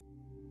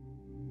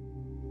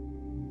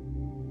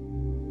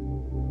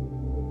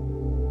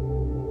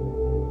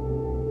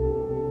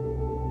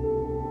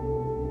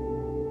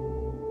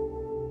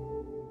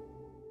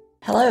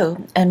Hello,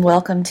 and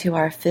welcome to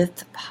our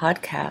fifth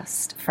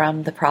podcast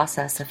from The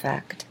Process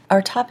Effect.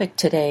 Our topic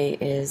today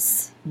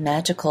is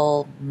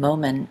magical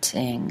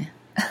momenting,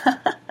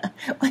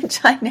 which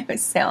I know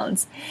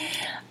sounds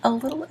a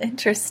little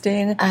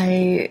interesting.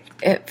 I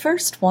at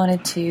first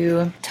wanted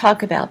to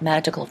talk about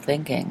magical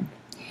thinking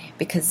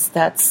because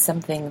that's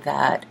something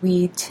that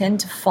we tend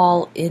to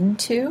fall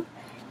into.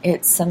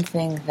 It's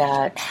something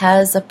that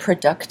has a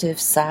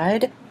productive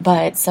side,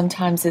 but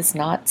sometimes is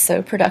not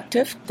so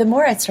productive. The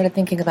more I started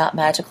thinking about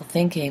magical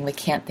thinking, we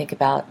can't think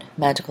about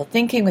magical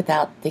thinking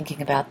without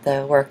thinking about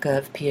the work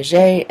of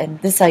Piaget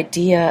and this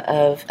idea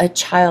of a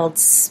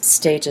child's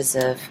stages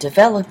of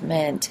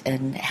development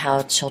and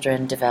how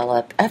children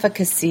develop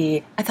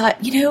efficacy. I thought,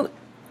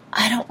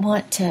 I don't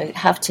want to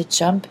have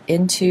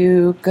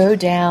to go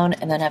down,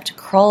 and then have to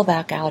crawl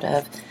back out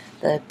of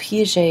the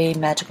Piaget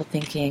magical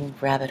thinking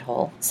rabbit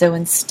hole. So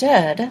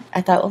instead,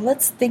 I thought, well,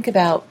 let's think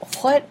about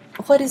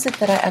what is it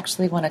that I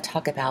actually want to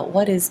talk about?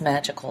 What is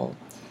magical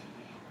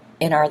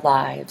in our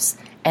lives?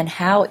 And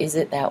how is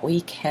it that we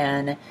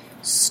can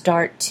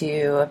start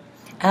to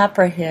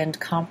apprehend,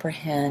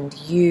 comprehend,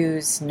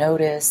 use,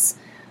 notice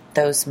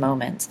those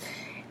moments?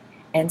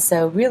 And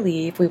so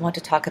really, if we want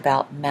to talk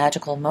about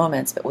magical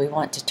moments, but we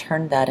want to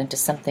turn that into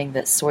something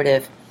that's sort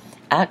of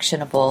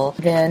actionable,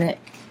 then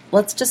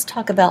let's just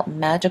talk about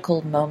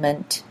magical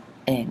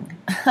momenting.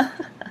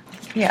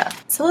 Yeah.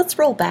 So let's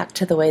roll back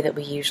to the way that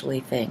we usually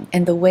think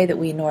and the way that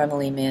we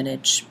normally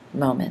manage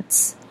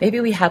moments. Maybe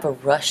we have a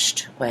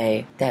rushed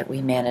way that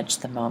we manage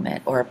the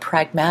moment, or a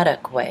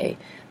pragmatic way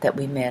that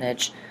we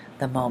manage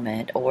the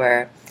moment,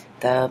 or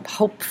the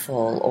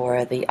hopeful,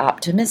 or the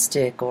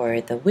optimistic,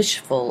 or the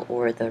wishful,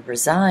 or the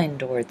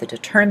resigned, or the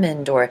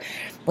determined, or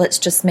let's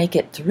just make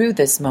it through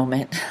this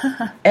moment.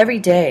 Every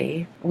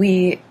day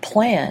we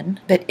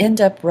plan, but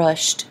end up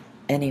rushed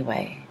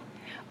anyway.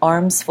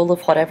 Arms full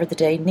of whatever the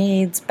day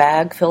needs,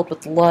 bag filled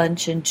with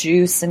lunch and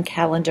juice and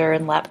calendar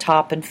and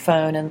laptop and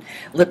phone and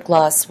lip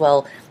gloss,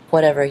 well,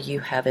 whatever you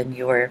have in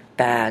your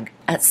bag.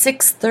 At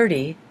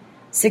 6:30,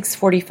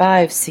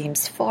 6:45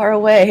 seems far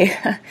away,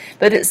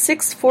 but at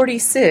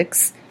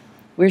 6:46,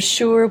 we're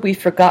sure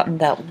we've forgotten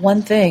that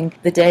one thing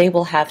the day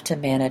will have to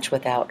manage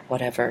without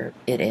whatever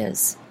it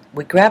is.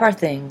 We grab our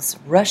things,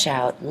 rush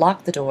out,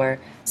 lock the door,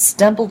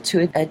 stumble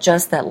to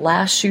adjust that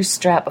last shoe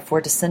strap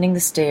before descending the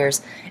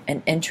stairs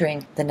and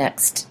entering the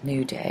next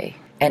new day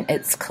and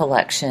its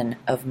collection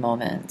of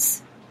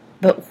moments.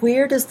 But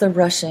where does the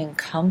rushing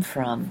come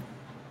from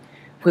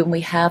when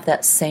we have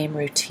that same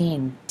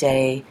routine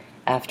day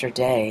after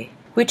day?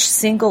 Which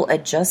single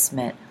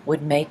adjustment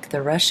would make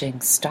the rushing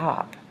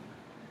stop?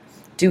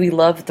 Do we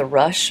love the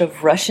rush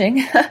of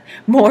rushing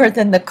more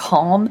than the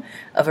calm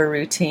of a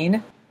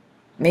routine?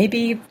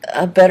 Maybe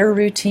a better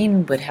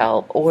routine would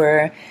help,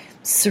 or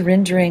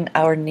surrendering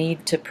our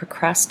need to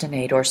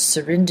procrastinate, or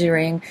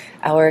surrendering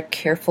our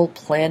careful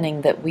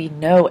planning that we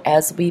know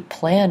as we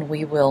plan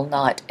we will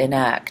not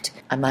enact.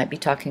 I might be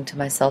talking to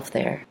myself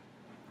there.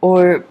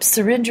 Or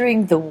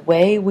surrendering the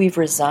way we've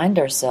resigned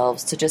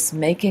ourselves to just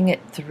making it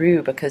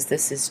through because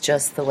this is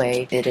just the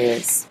way it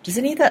is. Does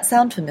any of that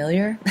sound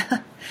familiar?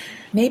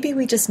 Maybe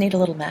we just need a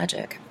little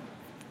magic.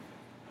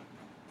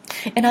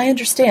 And I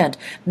understand,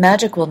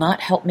 magic will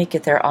not help me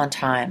get there on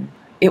time.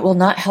 It will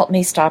not help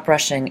me stop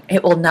rushing.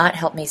 It will not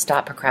help me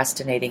stop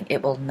procrastinating.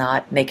 It will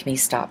not make me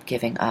stop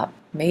giving up.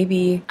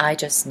 Maybe I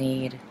just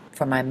need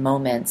for my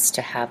moments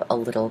to have a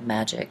little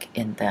magic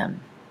in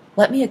them.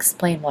 Let me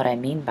explain what I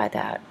mean by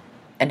that,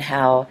 and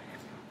how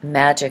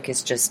magic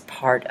is just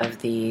part of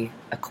the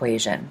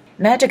equation.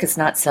 Magic is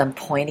not some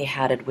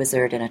pointy-hatted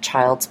wizard in a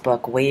child's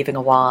book waving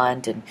a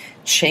wand and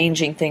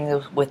changing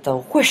things with a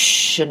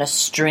whoosh and a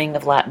string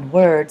of Latin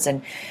words,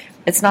 and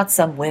it's not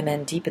some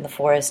women deep in the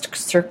forest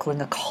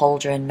circling a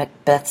cauldron,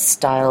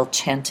 Macbeth-style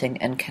chanting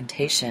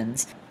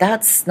incantations.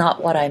 That's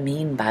not what I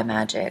mean by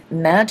magic.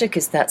 Magic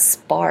is that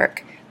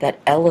spark that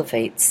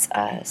elevates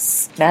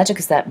us. Magic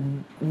is that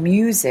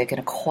music in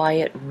a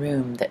quiet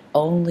room that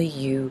only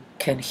you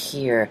can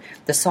hear.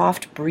 The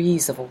soft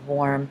breeze of a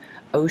warm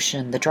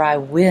ocean, the dry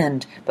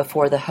wind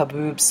before the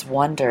haboo's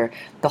wonder,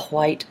 the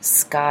white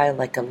sky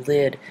like a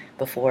lid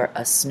before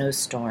a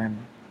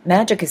snowstorm.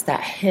 Magic is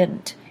that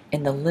hint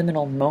in the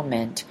liminal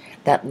moment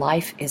that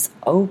life is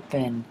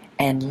open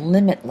and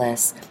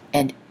limitless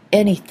and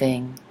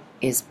anything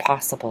is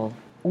possible.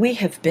 We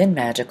have been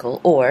magical,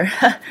 or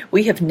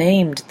we have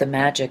named the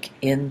magic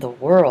in the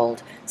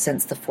world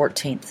since the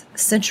 14th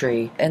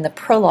century. In the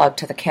prologue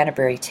to the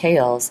Canterbury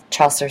Tales,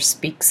 Chaucer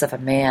speaks of a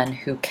man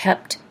who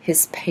kept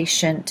his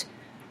patient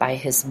by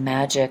his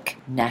magic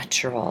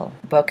natural.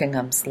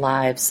 Buckingham's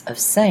Lives of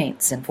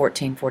Saints in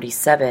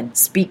 1447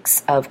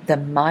 speaks of the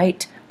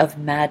might of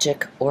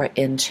magic or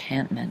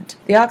enchantment.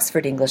 The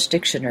Oxford English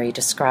Dictionary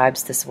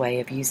describes this way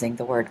of using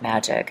the word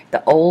magic,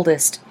 the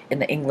oldest in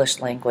the English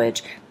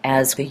language,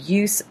 as the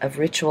use of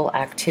ritual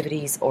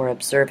activities or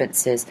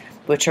observances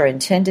which are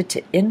intended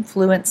to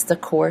influence the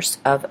course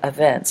of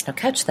events. Now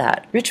catch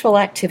that. Ritual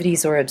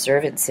activities or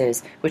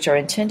observances which are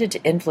intended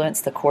to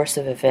influence the course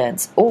of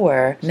events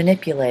or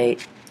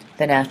manipulate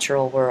the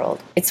natural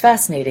world. It's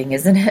fascinating,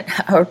 isn't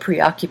it? Our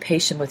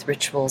preoccupation with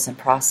rituals and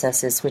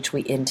processes which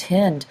we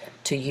intend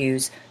to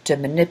use to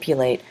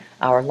manipulate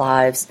our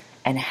lives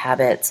and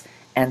habits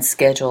and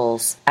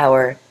schedules,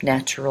 our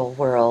natural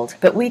world.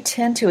 But we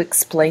tend to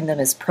explain them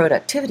as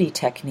productivity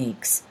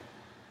techniques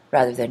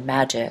rather than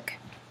magic.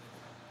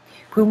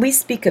 When we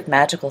speak of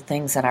magical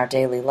things in our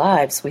daily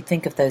lives, we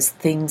think of those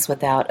things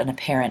without an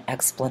apparent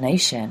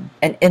explanation,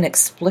 an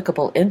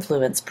inexplicable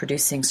influence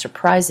producing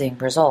surprising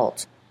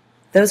results.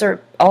 Those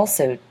are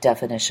also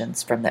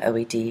definitions from the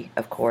OED,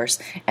 of course,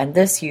 and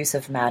this use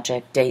of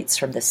magic dates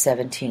from the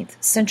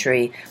 17th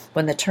century,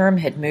 when the term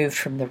had moved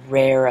from the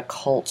rare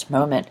occult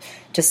moment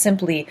to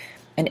simply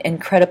an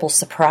incredible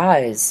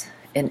surprise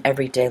in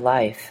everyday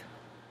life.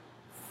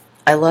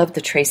 I love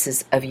the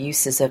traces of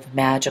uses of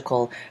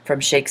magical from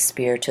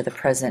Shakespeare to the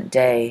present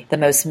day, the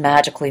most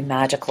magically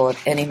magical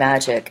of any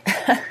magic.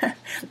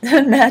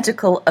 The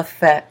magical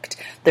effect,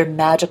 their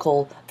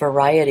magical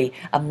variety,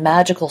 a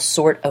magical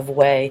sort of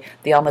way,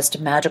 the almost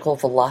magical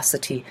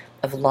velocity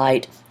of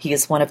light. He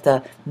is one of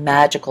the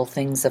magical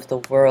things of the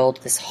world,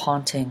 this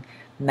haunting,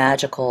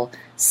 magical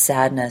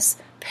sadness.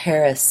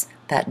 Paris,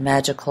 that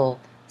magical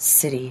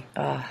city.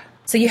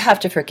 So you have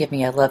to forgive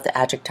me, I love the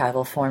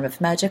adjectival form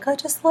of magic. I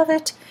just love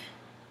it.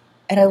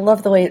 And I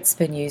love the way it's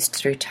been used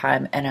through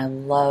time, and I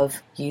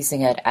love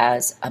using it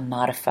as a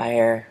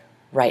modifier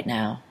right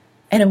now.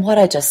 And in what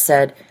I just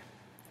said,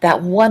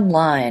 that one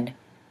line,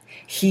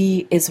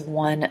 he is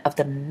one of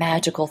the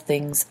magical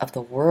things of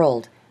the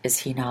world, is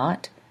he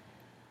not?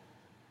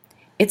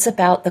 It's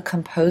about the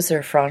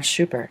composer Franz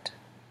Schubert.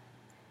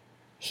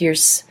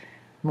 Here's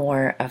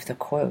more of the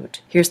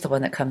quote. Here's the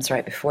one that comes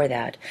right before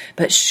that.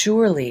 But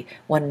surely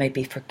one may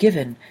be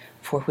forgiven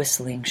for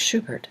whistling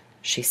Schubert,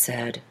 she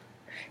said.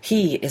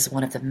 He is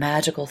one of the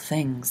magical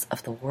things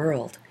of the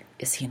world,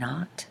 is he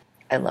not?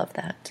 I love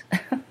that.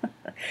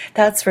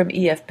 That's from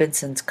E.F.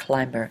 Benson's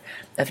Climber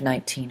of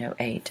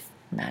 1908.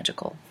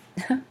 Magical.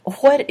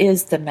 What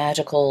is the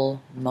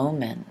magical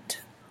moment?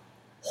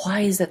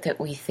 Why is it that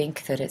we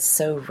think that it's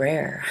so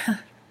rare?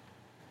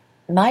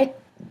 My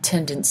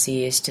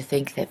tendency is to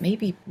think that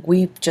maybe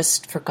we've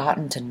just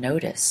forgotten to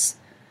notice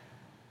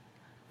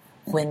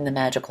when the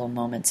magical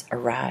moments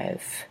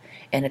arrive.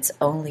 And it's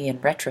only in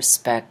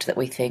retrospect that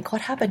we think,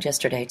 what happened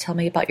yesterday? Tell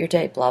me about your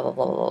day, blah, blah,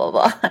 blah, blah, blah,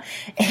 blah.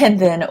 And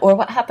then, or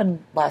what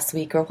happened last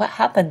week, or what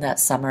happened that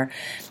summer?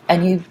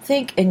 And you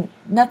think, and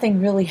nothing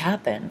really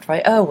happened,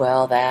 right? Oh,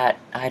 well, that,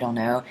 I don't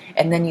know.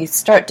 And then you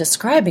start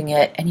describing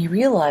it, and you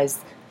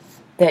realize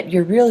that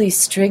you're really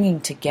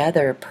stringing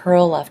together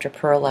pearl after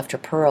pearl after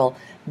pearl,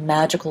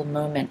 magical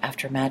moment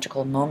after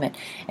magical moment.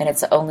 And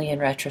it's only in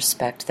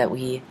retrospect that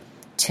we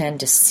tend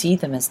to see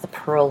them as the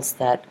pearls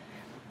that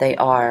they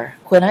are.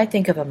 When I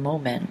think of a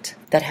moment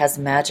that has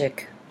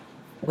magic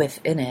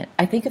within it,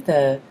 I think of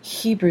the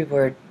Hebrew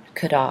word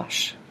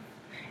kadosh,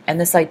 and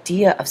this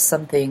idea of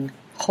something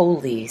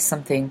holy,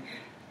 something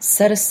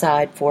set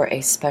aside for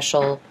a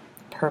special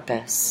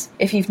purpose.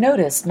 If you've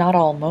noticed, not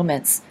all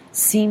moments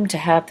seem to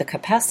have the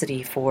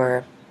capacity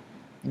for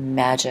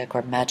magic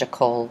or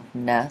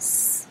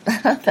magicalness.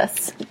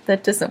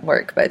 That doesn't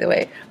work, by the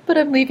way, but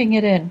I'm leaving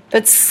it in.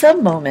 But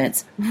some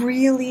moments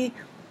really,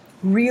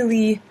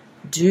 really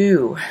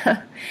do.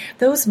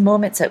 Those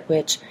moments at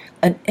which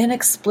an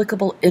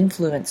inexplicable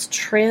influence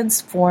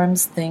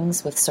transforms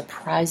things with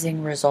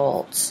surprising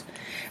results.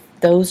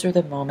 Those are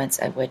the moments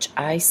at which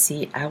I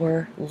see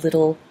our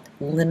little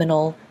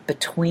liminal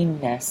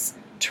betweenness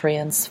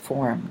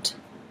transformed.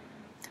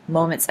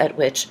 Moments at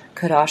which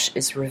Kadosh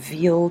is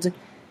revealed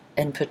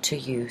and put to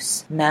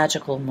use.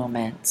 Magical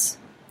moments.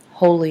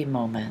 Holy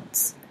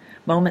moments.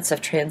 Moments of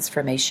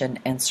transformation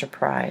and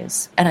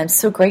surprise. And I'm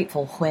so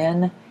grateful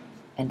when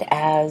and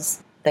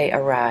as they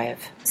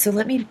arrive. So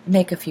let me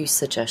make a few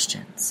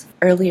suggestions.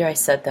 Earlier I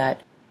said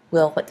that,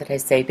 well, what did I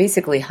say?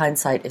 Basically,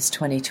 hindsight is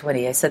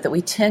 20/20. I said that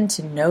we tend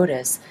to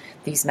notice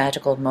these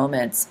magical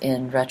moments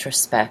in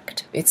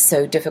retrospect. It's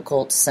so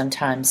difficult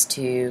sometimes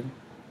to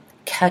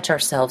catch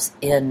ourselves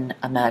in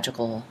a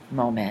magical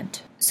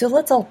moment. So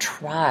let's all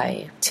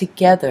try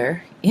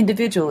together,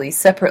 individually,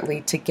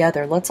 separately,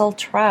 together, let's all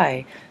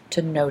try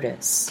to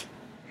notice.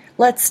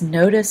 Let's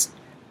notice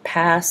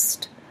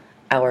past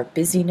our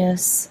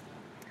busyness,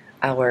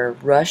 our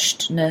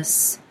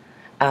rushedness,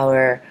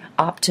 our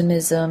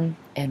optimism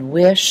and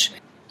wish.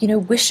 You know,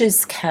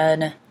 wishes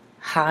can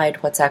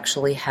hide what's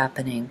actually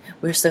happening.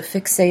 We're so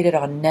fixated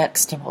on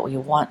next and what we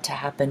want to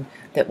happen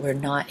that we're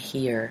not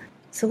here.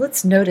 So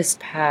let's notice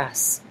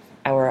past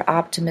our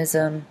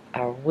optimism,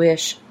 our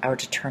wish, our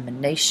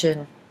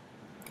determination,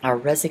 our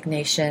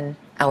resignation,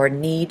 our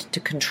need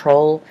to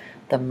control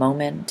the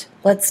moment.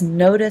 Let's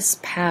notice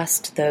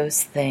past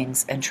those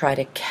things and try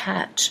to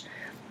catch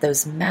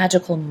those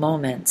magical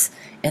moments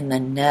in the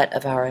net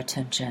of our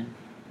attention.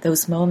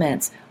 Those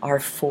moments are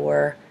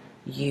for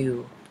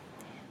you.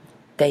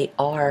 They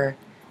are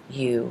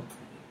you.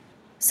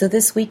 So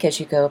this week, as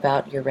you go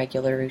about your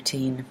regular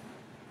routine,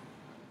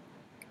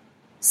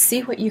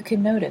 see what you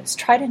can notice.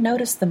 Try to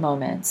notice the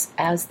moments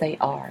as they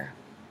are.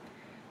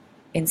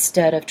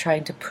 instead of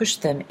trying to push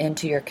them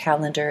into your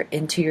calendar,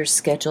 into your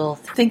schedule,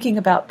 thinking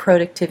about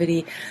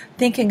productivity,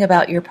 thinking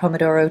about your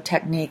Pomodoro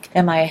technique.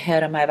 Am I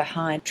ahead? Am I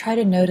behind? Try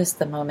to notice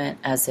the moment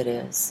as it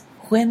is.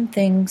 When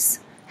things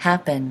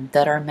happen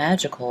that are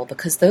magical,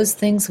 because those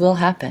things will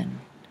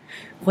happen,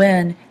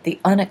 when the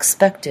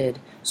unexpected,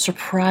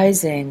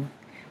 surprising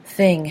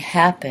thing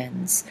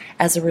happens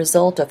as a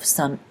result of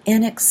some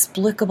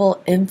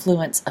inexplicable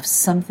influence of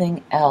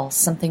something else,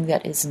 something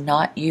that is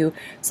not you,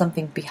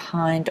 something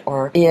behind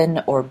or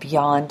in or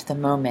beyond the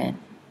moment.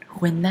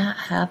 When that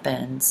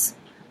happens,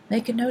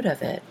 make a note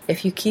of it.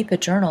 If you keep a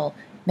journal,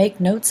 make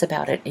notes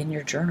about it in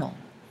your journal.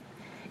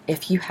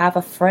 If you have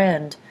a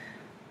friend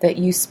that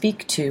you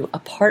speak to, a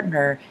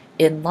partner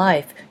in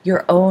life,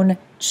 your own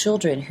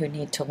children who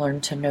need to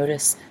learn to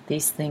notice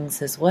these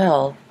things as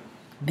well,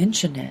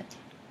 mention it.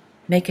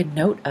 Make a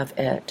note of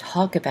it,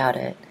 talk about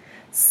it,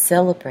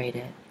 celebrate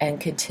it, and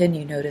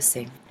continue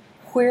noticing.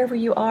 Wherever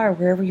you are,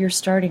 wherever you're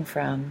starting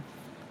from,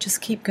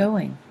 just keep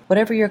going.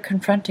 Whatever you're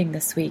confronting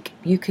this week,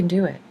 you can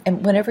do it.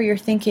 And whenever you're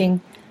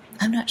thinking,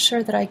 I'm not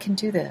sure that I can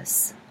do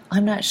this,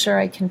 I'm not sure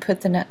I can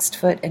put the next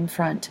foot in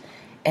front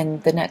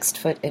and the next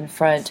foot in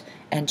front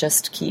and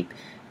just keep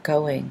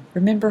going.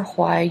 Remember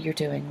why you're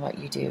doing what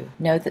you do.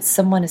 Know that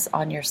someone is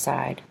on your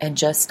side and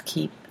just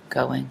keep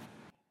going.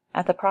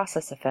 At the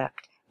Process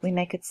Effect, we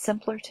make it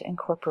simpler to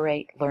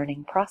incorporate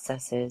learning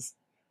processes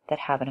that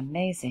have an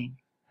amazing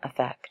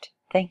effect.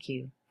 Thank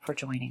you for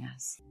joining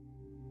us.